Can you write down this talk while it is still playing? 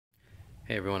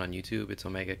Hey everyone on YouTube, it's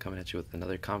Omega coming at you with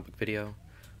another comic book video.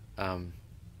 Um,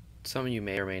 some of you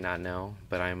may or may not know,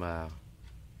 but I'm a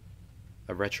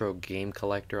retro game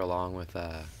collector along with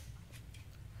a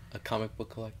comic book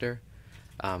collector.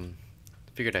 Um,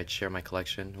 Figured I'd share my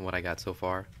collection and what I got so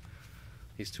far.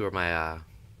 These two of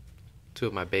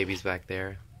my babies back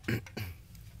there. I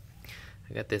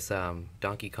got this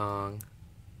Donkey Kong.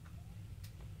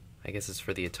 I guess it's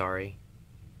for the Atari.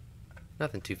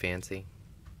 Nothing too fancy.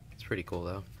 It's pretty cool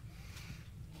though.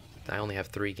 I only have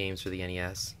 3 games for the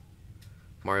NES.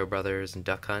 Mario Brothers and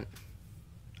Duck Hunt.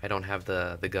 I don't have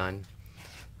the gun.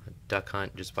 Duck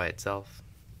Hunt just by itself.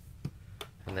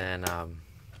 And then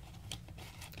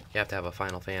you have to have a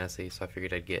Final Fantasy, so I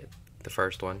figured I'd get the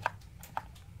first one.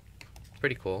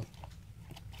 Pretty cool.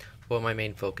 What my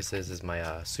main focus is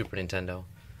my Super Nintendo.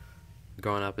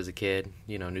 Growing up as a kid,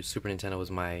 new Super Nintendo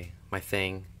was my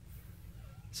thing.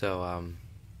 So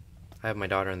I have my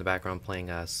daughter in the background playing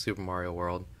Super Mario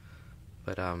World.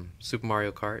 But Super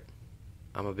Mario Kart,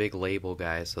 I'm a big label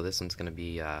guy, so this one's gonna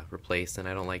be replaced. And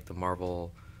I don't like the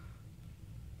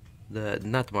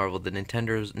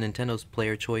Nintendo's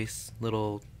player choice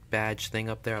little badge thing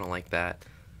up there. I don't like that.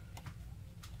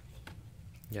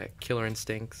 Yeah, Killer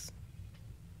Instincts,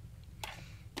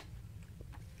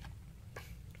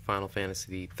 Final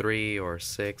Fantasy 3 or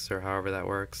 6 or however that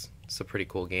works. It's a pretty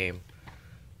cool game.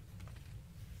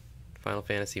 Final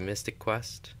Fantasy Mystic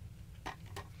Quest,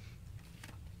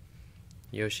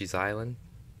 Yoshi's Island,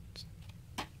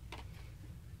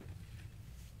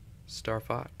 Star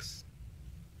Fox.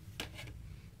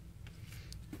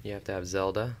 You have to have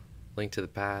Zelda, Link to the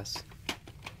Past,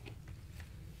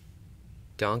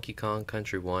 Donkey Kong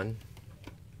Country 1,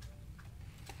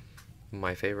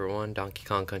 my favorite one, Donkey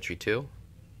Kong Country 2,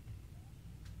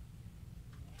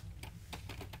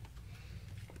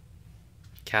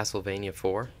 Castlevania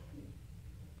 4,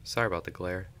 sorry about the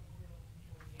glare,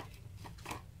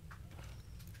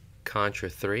 Contra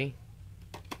 3,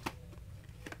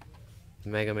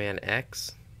 Mega Man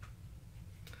X,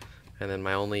 and then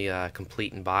my only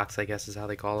complete in box, I guess is how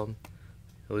they call them,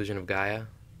 Illusion of Gaia.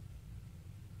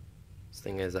 This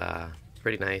thing is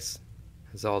pretty nice.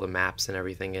 Has all the maps and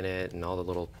everything in it, and all the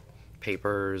little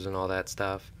papers and all that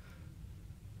stuff.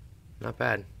 Not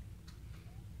bad.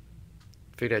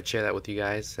 Figured I'd share that with you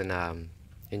guys, and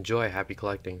enjoy. Happy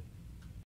collecting.